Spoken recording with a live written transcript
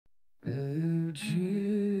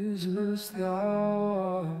Jesus,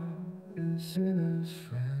 thou art the sinner's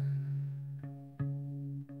friend,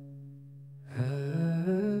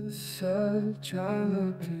 as such I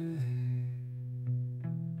look to thee.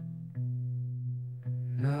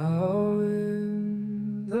 Now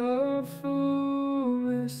in the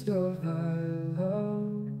fullness of thy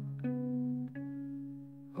love,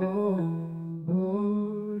 oh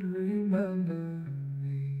Lord, remember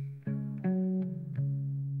me.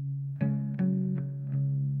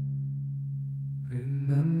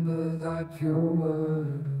 Remember thy pure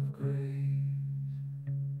word of grace.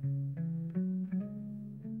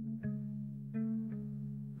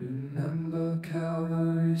 Remember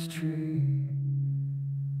Calvary's tree.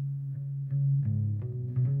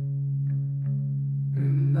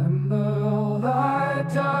 Remember all thy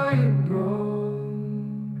dying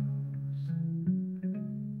groans,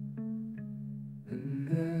 and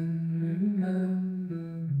then remember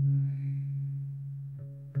me.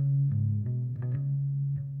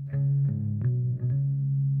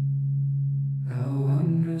 Thou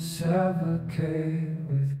wondrous advocate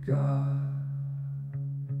with God,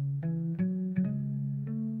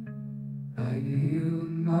 I yield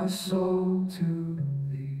my soul to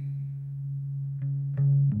thee.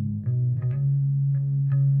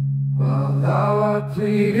 While thou art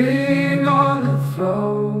pleading on the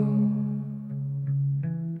throne,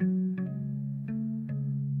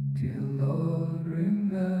 dear Lord,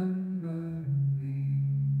 remember me.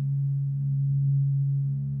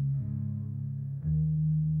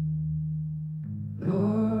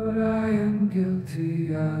 Lord, I am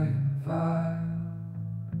guilty, I am vile.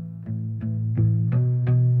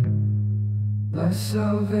 Thy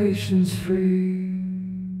salvation's free.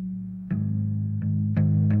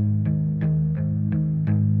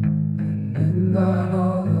 In thine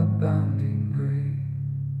all-abounding grace,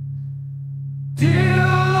 dear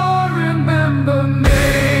Lord, remember me.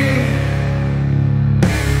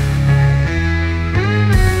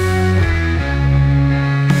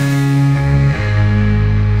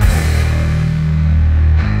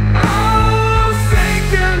 Oh,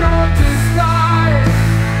 forsaken or despised,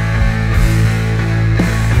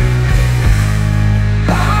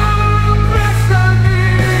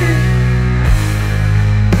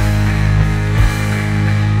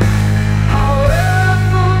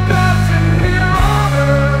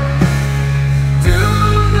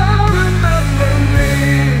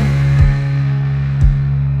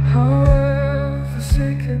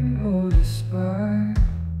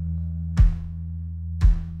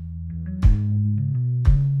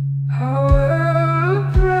 how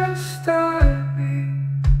oppressed I be.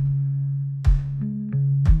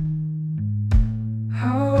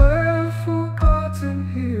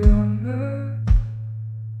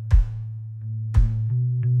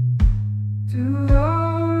 Do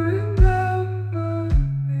thou remember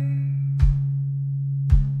me?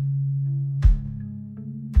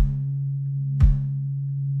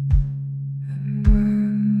 And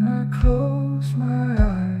when I close my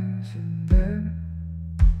eyes in bed,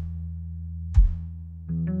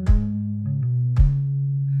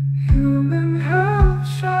 human help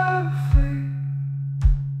shall flee.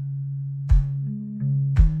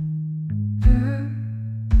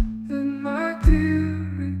 Then my dear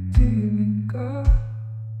redeeming God,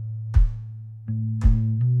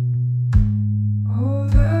 oh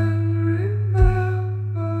then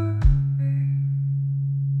remember me.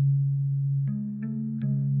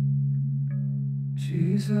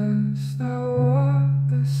 Jesus, thou art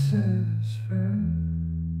the sinner's friend,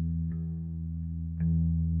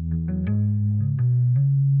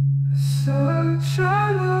 as such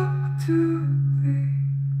I look to thee.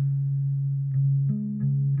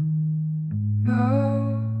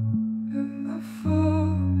 Now in the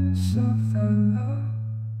fullness of thy love,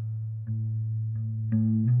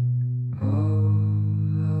 oh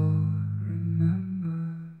Lord, remember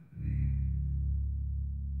me.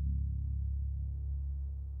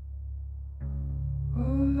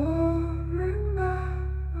 Oh Lord,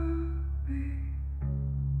 remember me.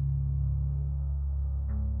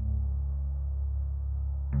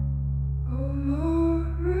 Oh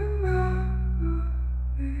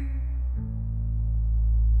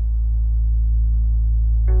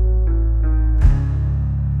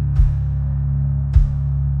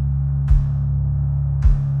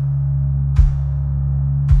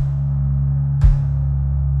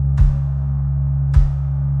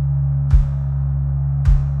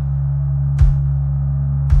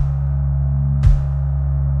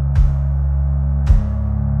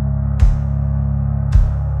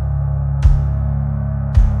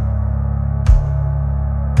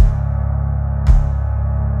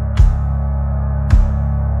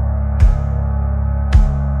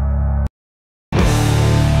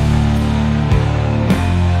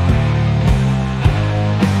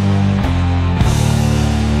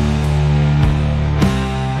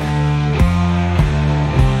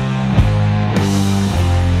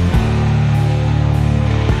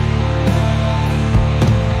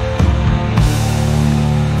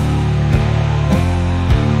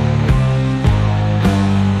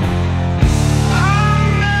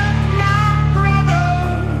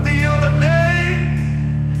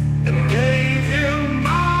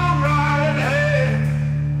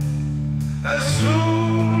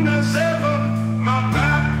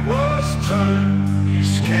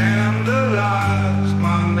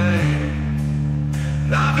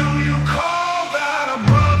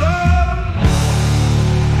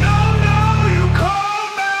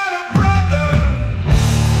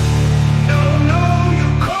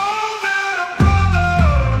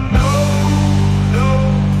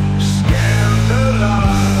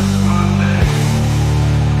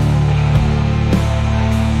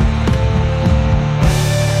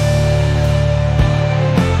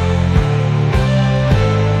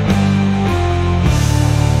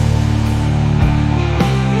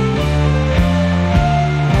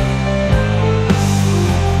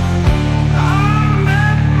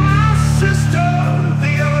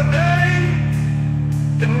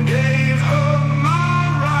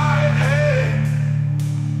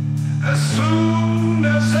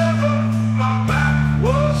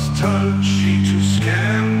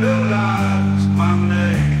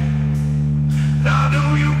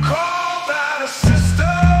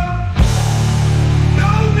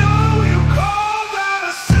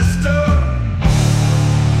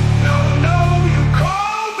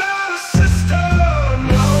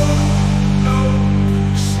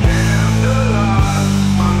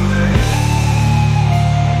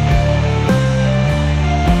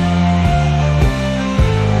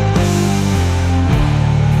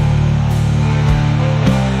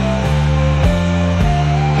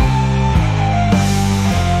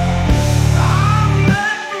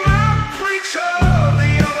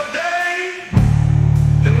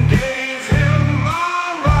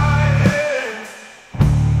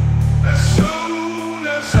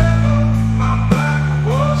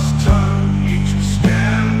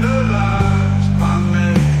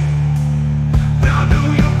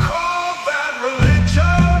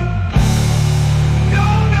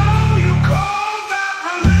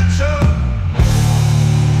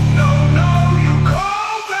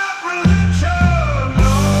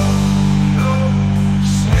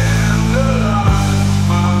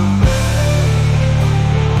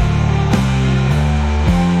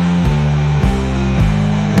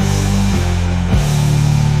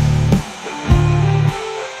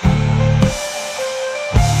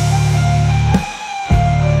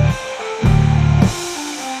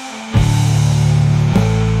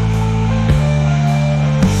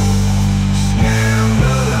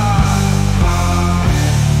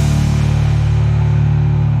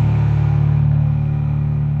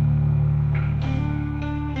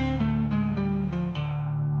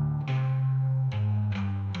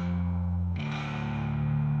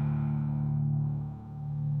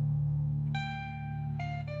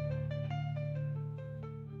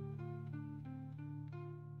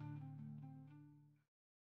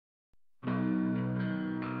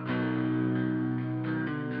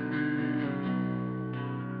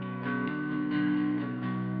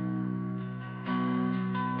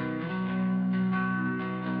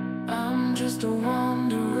just a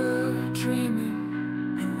wanderer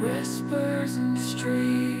dreaming in whispers and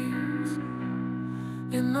streams,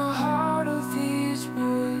 in the heart of these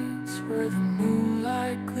woods where the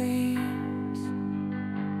moonlight gleams,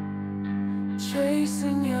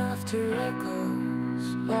 chasing after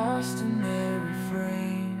echoes lost in their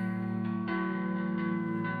refrain.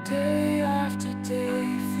 Day after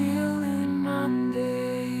day, feeling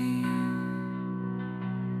mundane.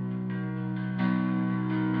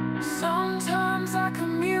 Sometimes I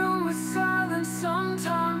commune with silence,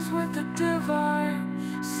 sometimes with the divine,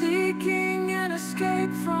 seeking an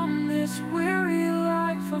escape from this weary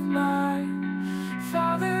life of mine.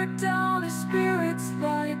 Fathered down his spirits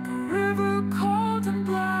like a river cold and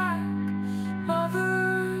black.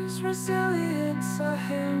 Mother's resilience a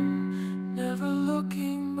hymn, never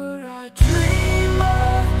looking, but I dream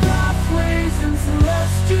of pathways and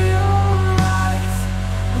celestial lights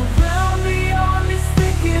around me on these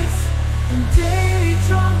thickets and daily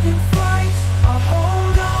drunken fights. I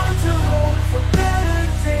hold on to hope for better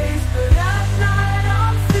days, but at night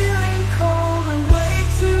I'm feeling cold and way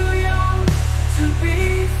too young to be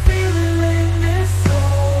feeling this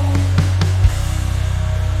soul.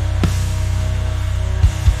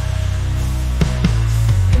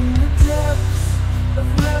 In the depths of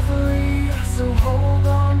reverie, I still hold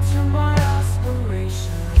on to my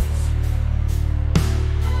aspirations,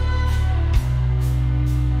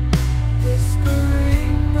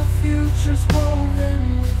 whispering the future's woven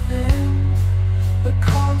within the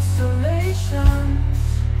constellations.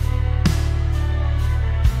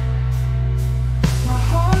 My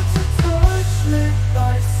heart's a torch lit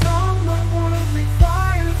by some unworldly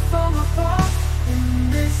fire from above, in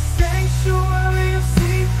this sanctuary of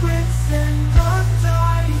secrets and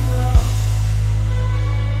undying love.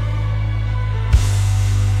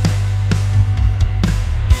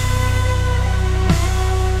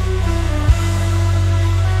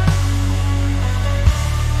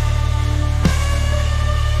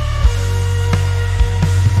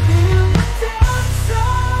 In the depths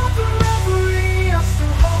of reverie, I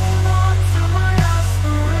still hold on to my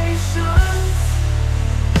aspirations,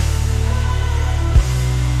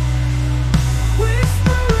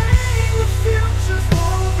 whispering the future's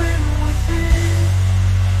woven within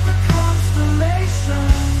the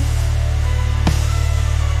constellations.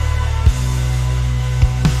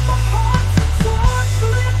 My heart's a torch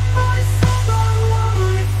lit by some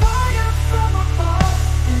unworldly fire from above,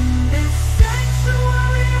 in this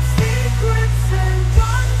sanctuary of secrets and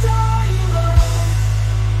undying love.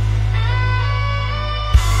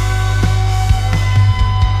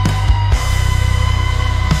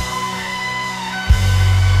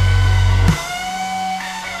 Sometimes I talk to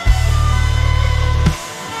Jesus, sometimes I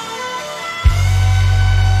talk to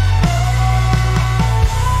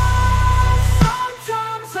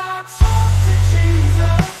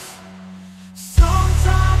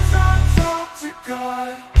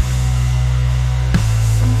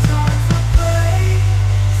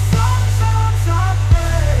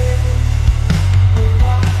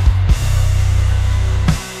God,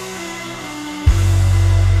 sometimes I pray,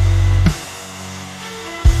 sometimes I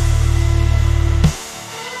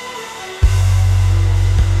pray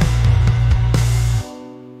a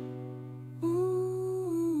lot.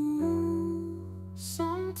 Ooh,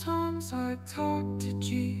 sometimes I talk to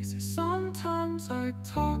Jesus, sometimes I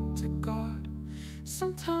talk to God,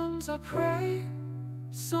 sometimes I pray,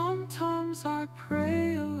 sometimes I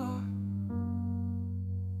pray a lot.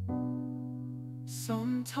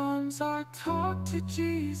 Sometimes I talk to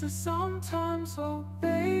Jesus, sometimes, oh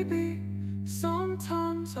baby,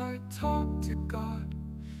 sometimes I talk to God,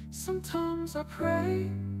 sometimes I pray,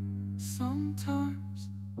 sometimes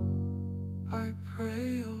I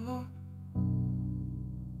pray a lot.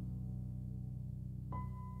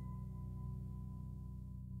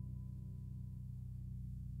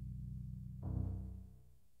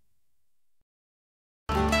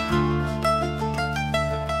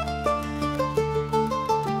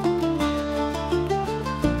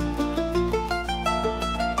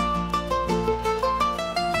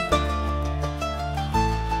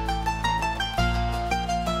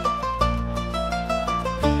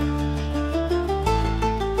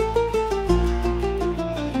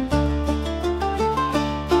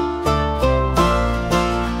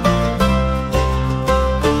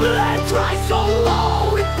 Let's rise so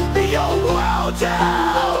low, the old world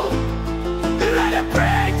down. Let it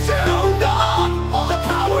bring to naught all the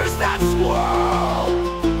powers that swirl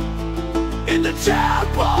in the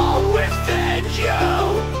temple within you.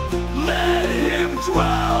 Let him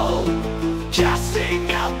dwell,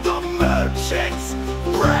 casting out the merchants,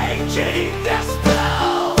 breaking their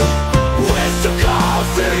spell. Wisdom calls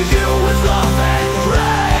to you as long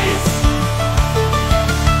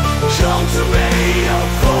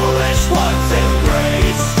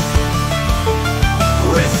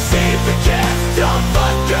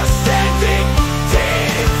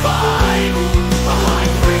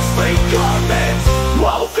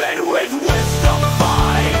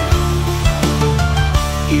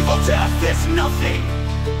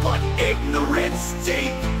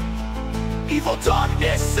Evil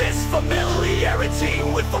darkness is familiarity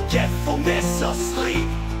with forgetfulness of sleep.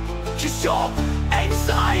 Just your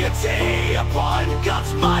anxiety upon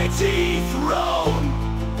God's mighty throne.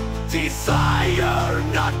 Desire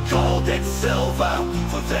not gold and silver,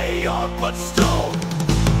 for they are but stone.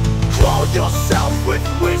 Clothe yourself with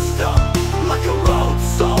wisdom, like a robe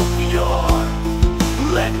so pure.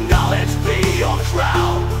 Let knowledge be your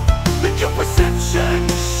crown, make your perception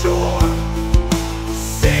sure.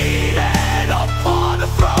 Seated upon a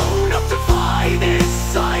throne of divine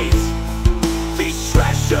insight, these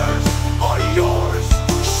treasures are yours,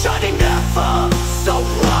 shining ever so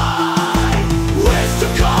bright.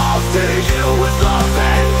 Wisdom calls to you with love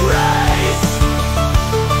and grace.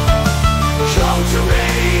 Come to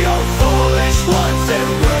me, O foolish ones,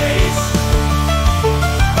 embrace.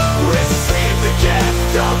 Receive the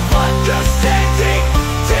gift of understanding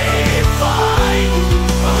divine,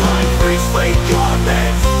 behind priestly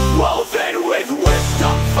garments woven with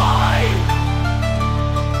wisdom fine.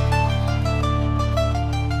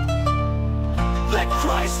 Let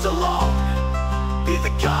Christ alone be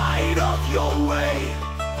the guide of your way.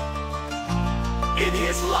 In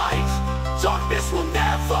His light, darkness will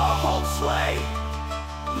never hold sway.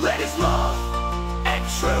 Let His love and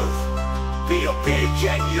truth be your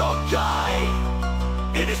beacon, your guide.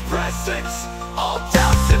 In His presence, all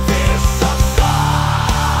doubts and fears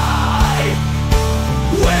subside.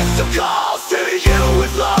 Wisdom calls to you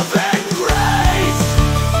with love and grace.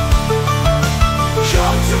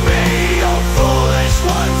 Come to me, O foolish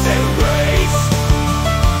ones, embrace.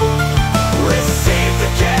 Receive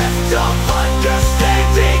the gift of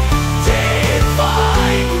understanding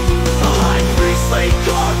divine, behind priestly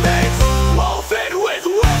garments woven with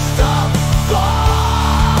wisdom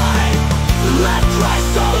fine. Let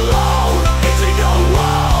Christ alone into your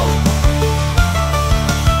world,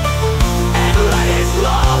 and let His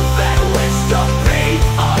love and wisdom be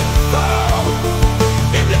unfurled.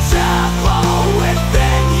 In the temple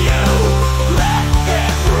within you, let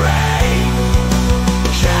Him reign,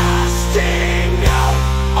 casting out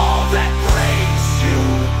all that brings you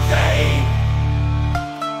pain.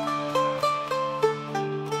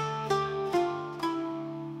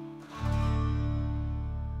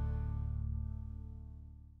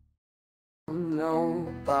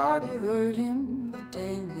 Nobody heard him, but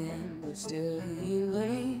Damien was still he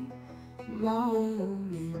lay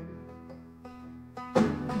moaning.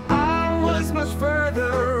 I was much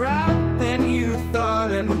further out than you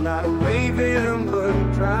thought, and not waving but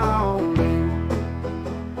drowning.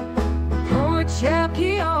 Poor chap,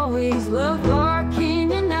 he always loved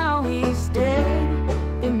barking, and now he's dead.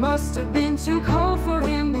 It must have been too cold for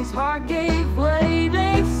him, his heart gave way,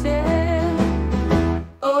 they said.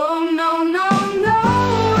 Oh no, no, no,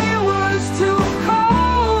 it was too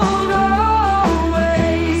cold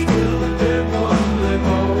always. Still live on, live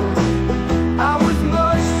on. I was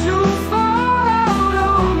much too far out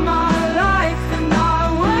of my life, and not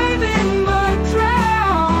waving but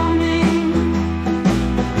drowning.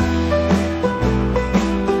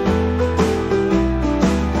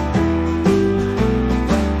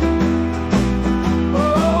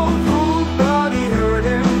 Oh, who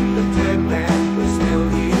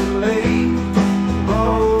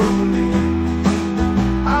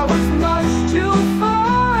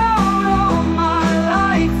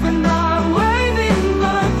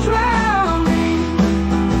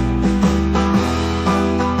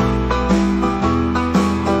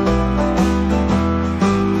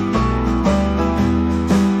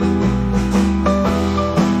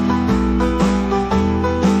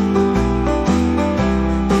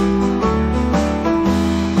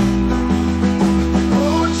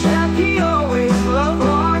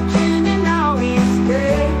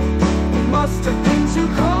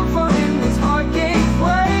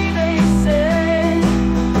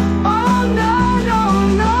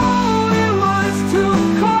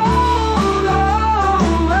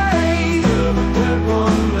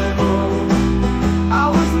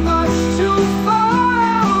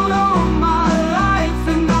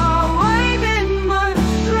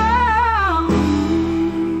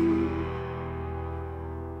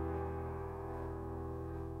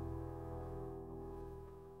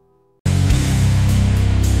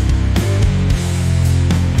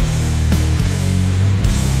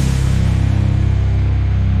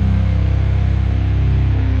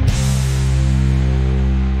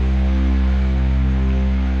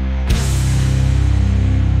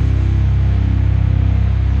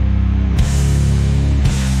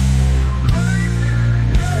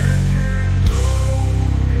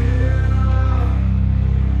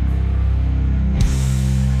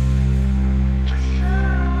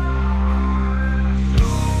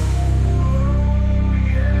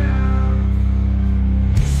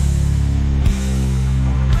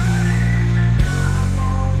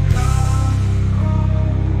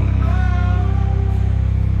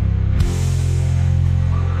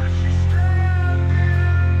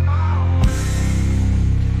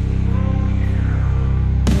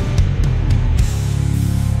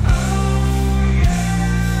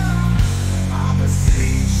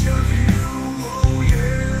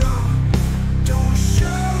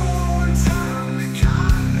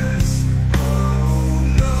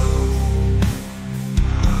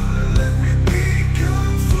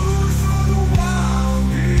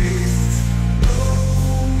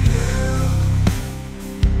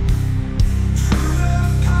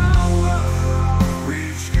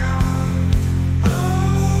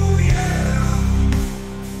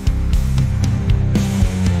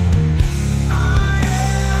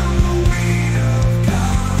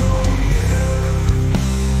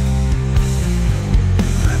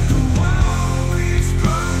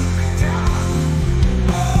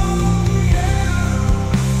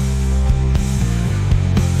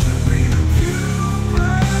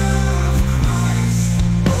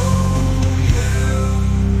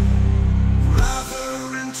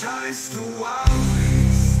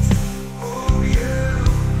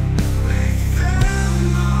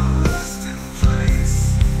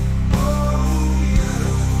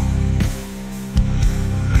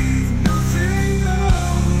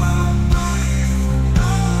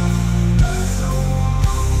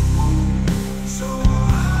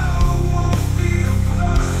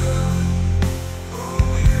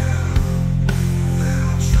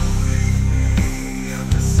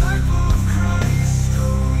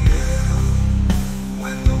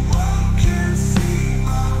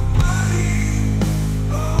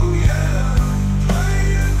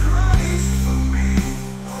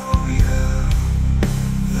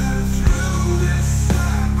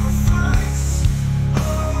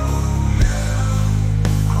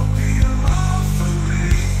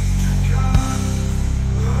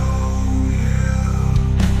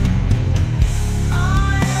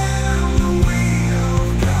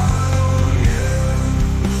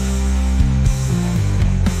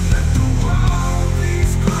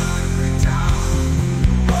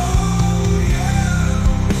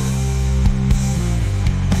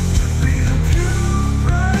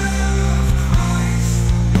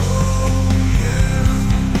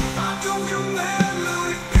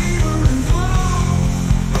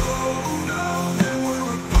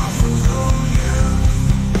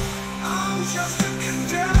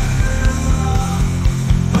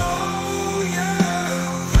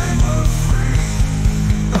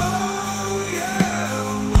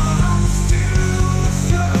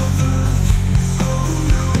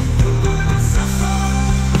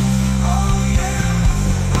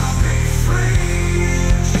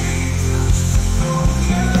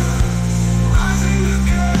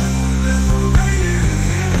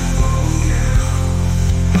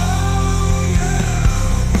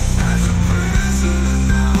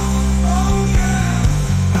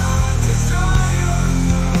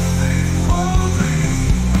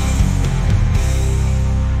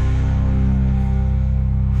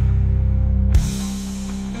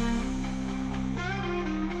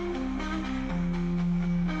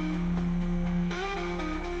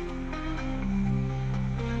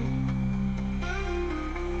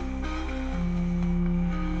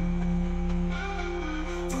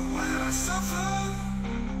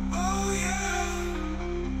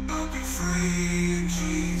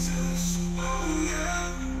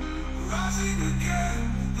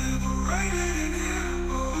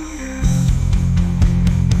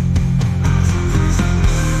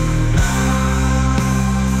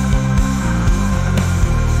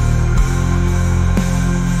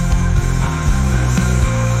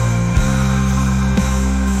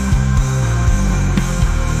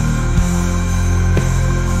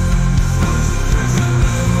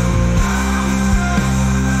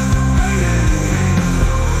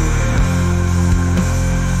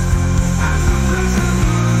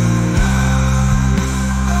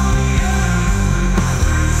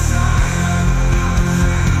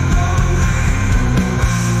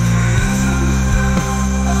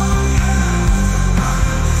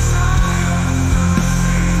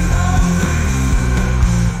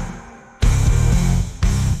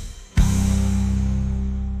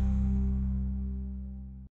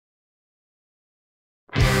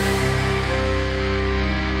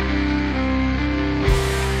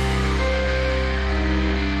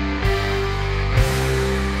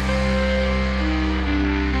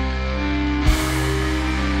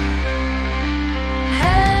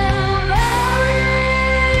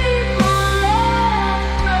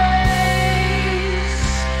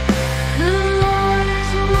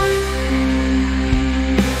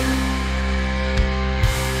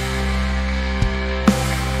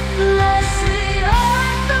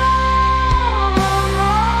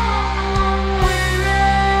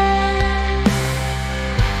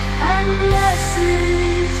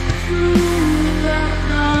praise through the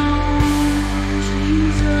ground,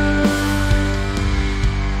 Jesus.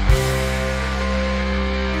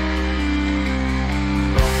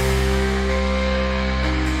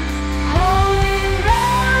 Holy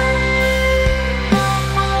Mary,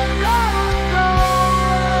 Mother of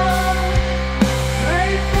God,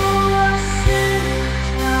 pray for us sinners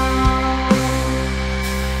now,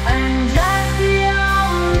 and at the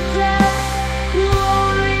hour of death,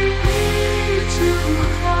 glory be to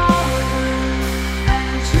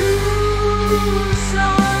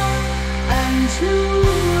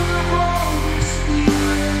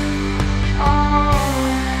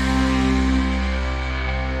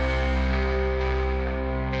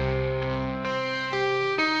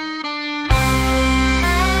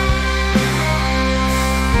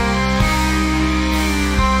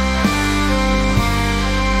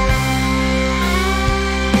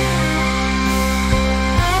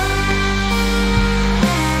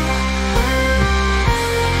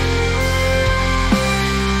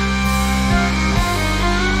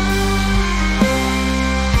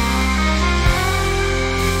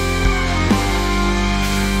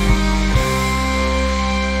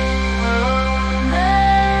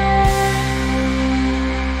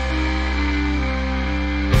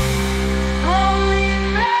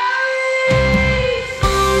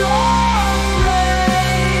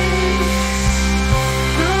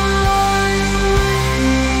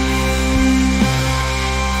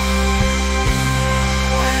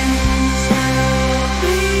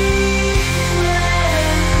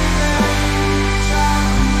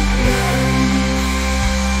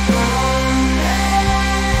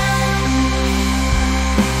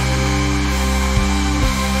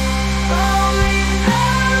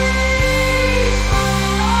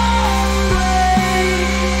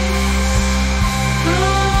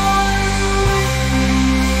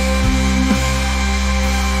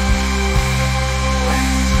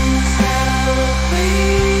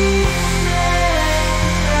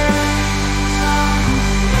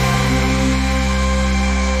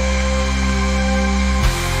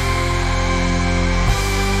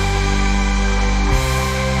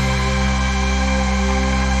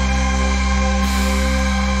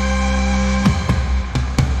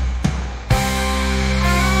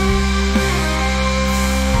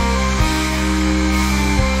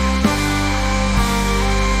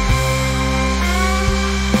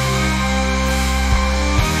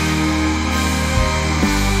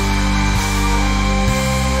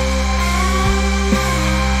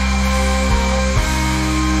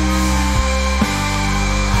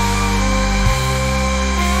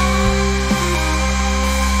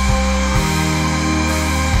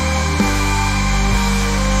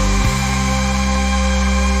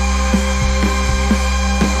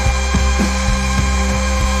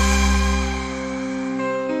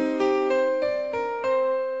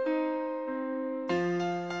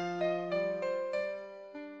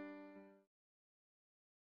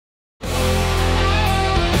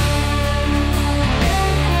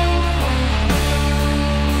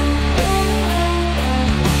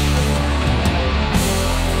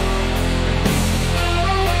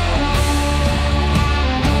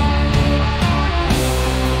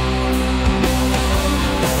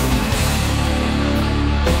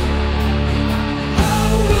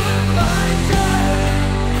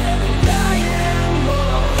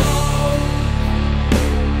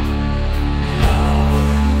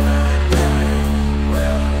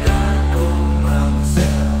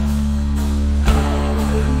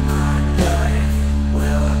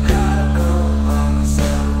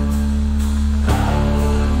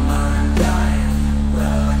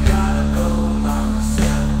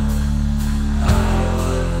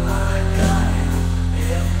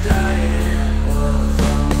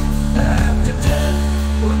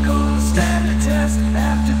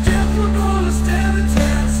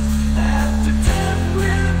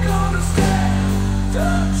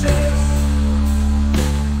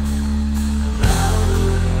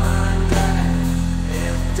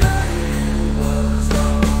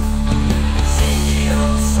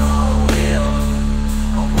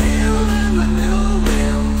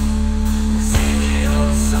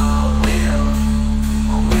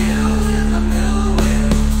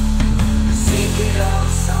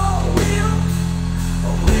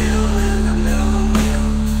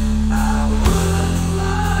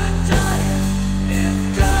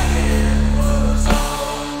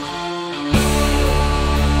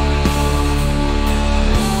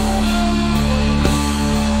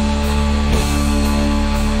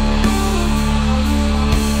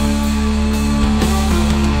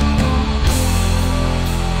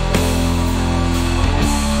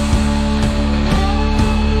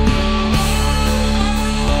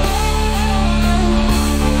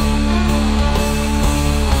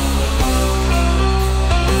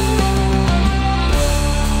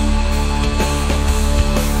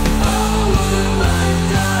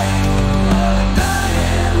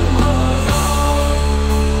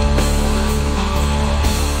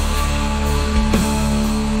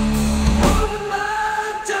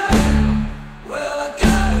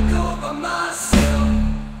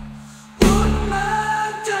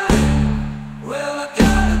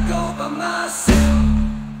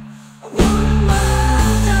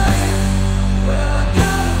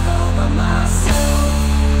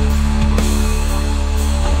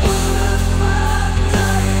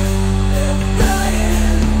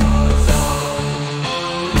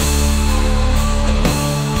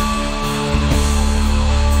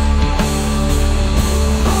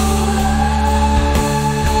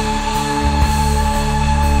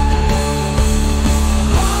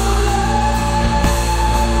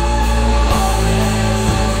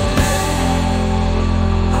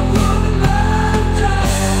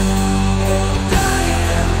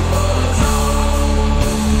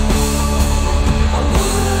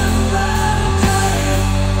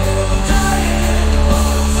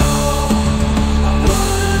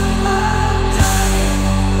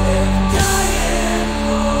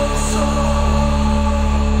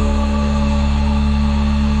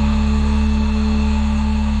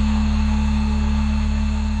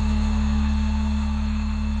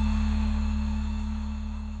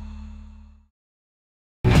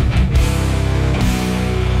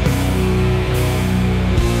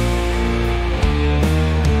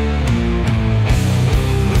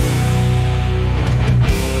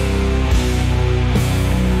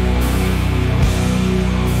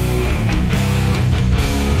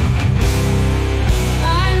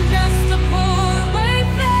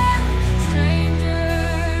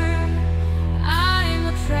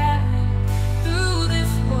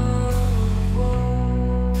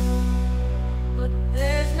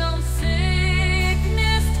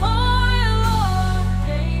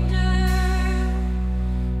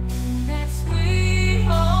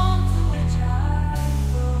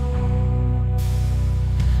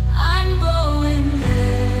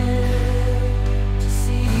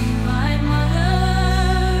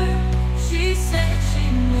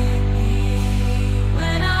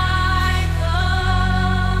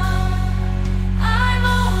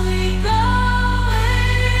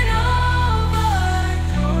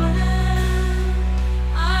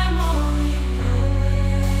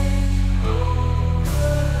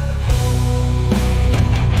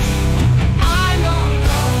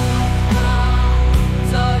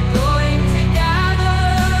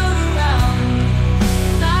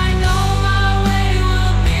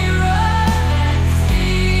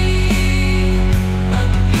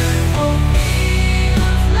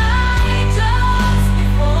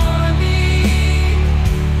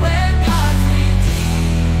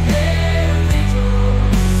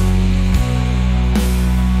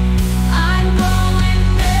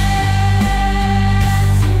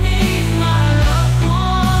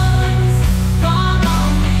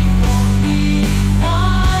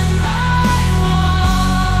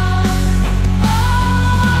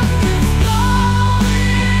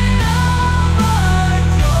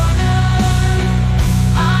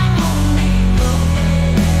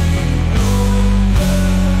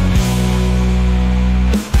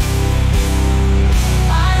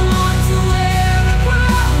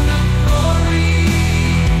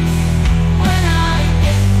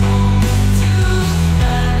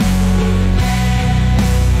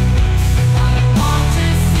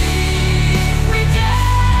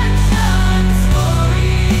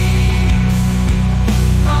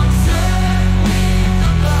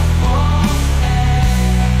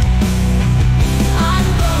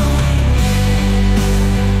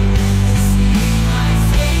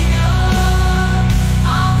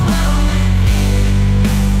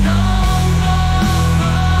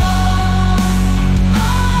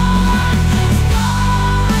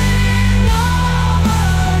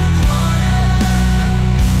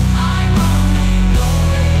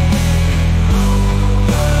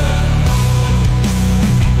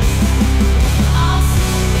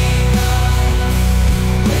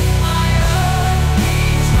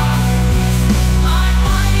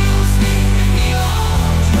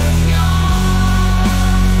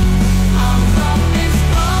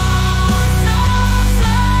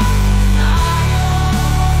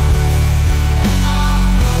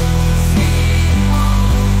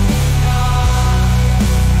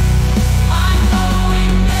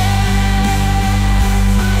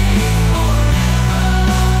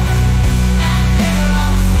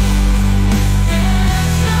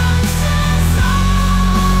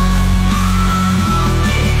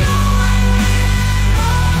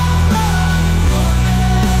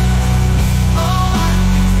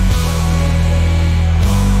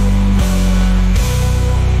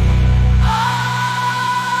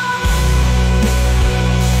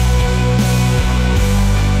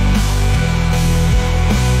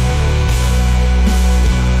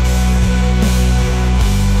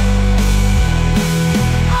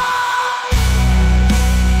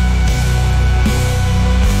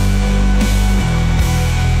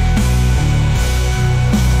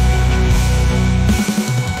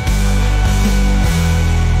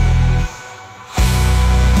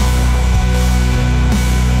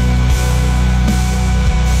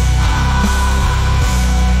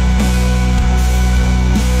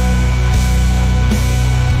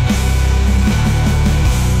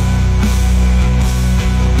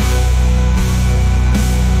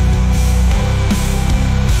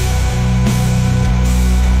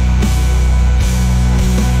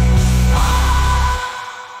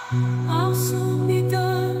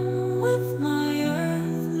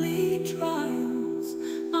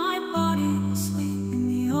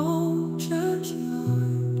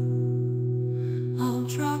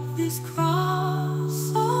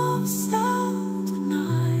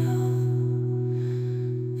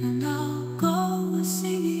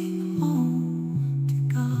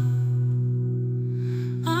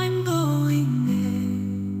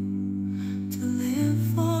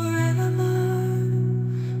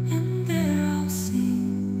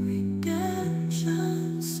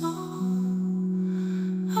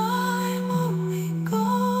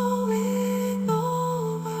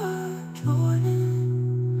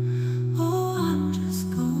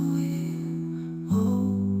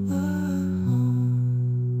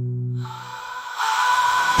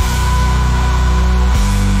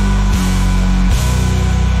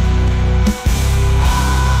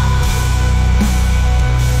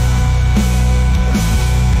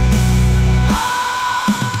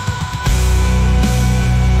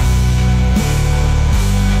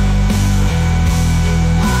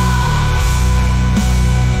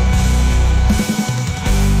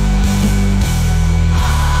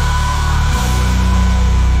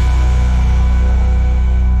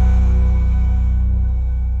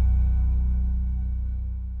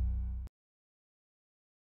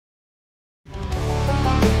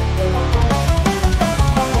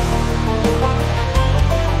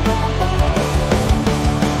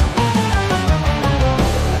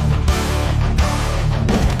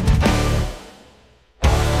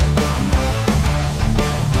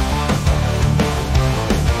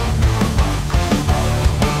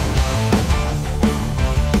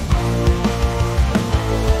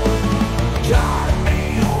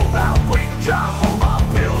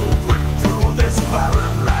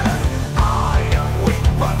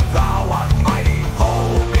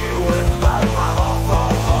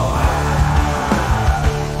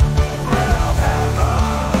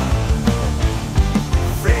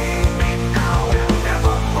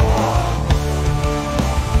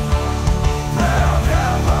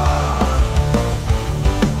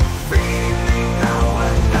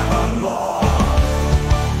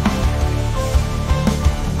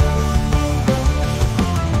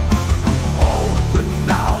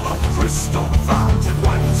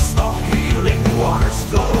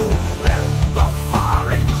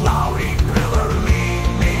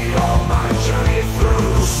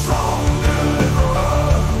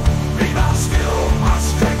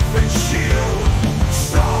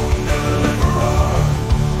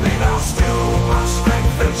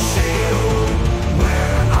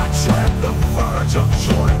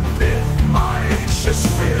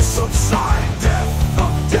despair subside. Death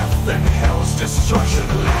of death and hell's destruction,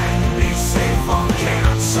 land me safe on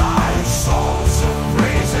Canaan's side. Songs of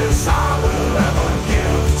praises I will ever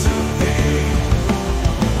give to thee.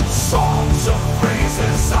 Songs of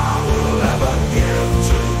praises I will ever give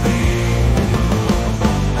to thee.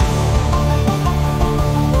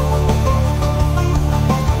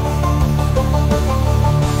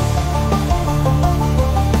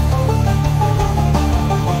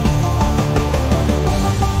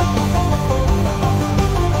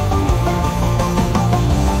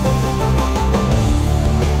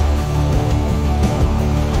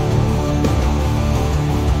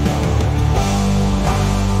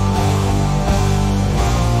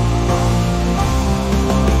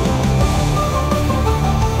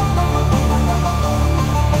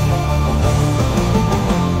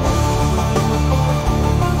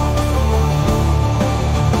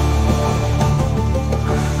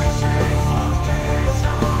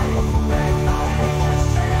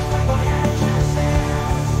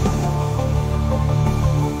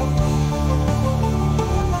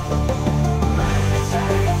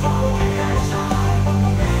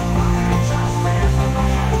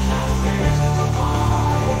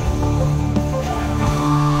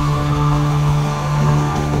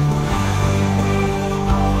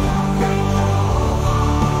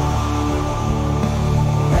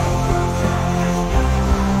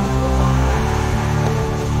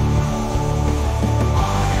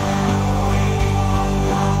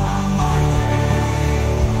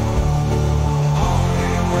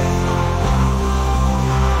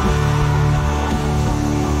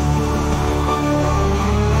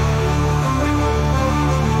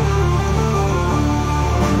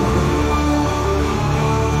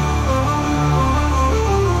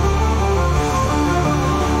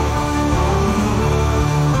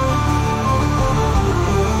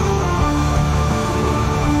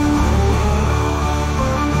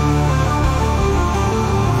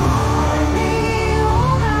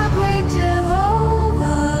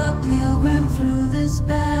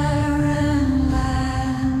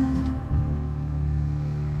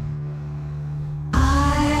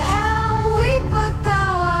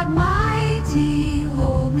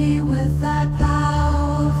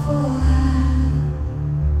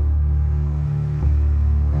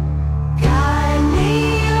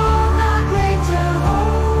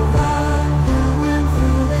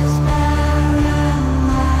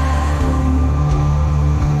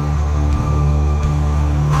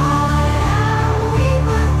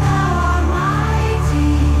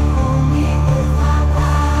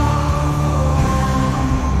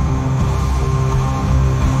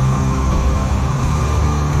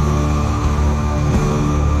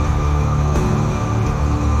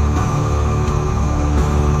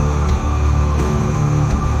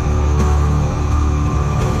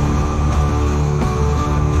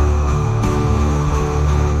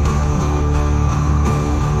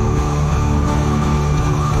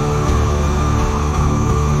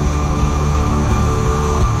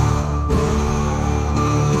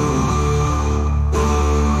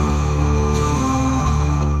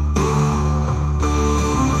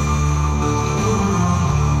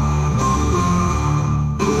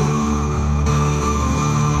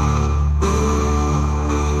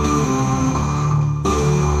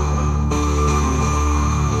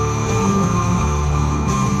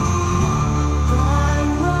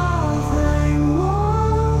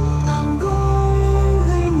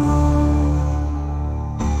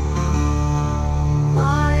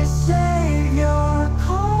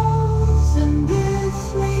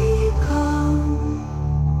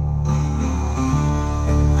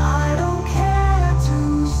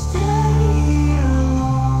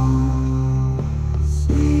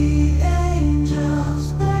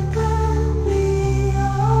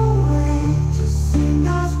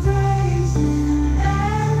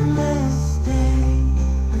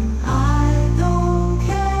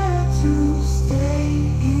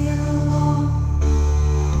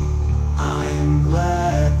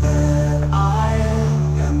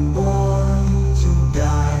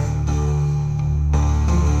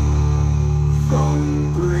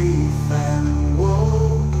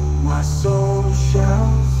 soul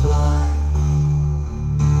shall fly,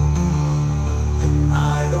 and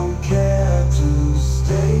I don't care.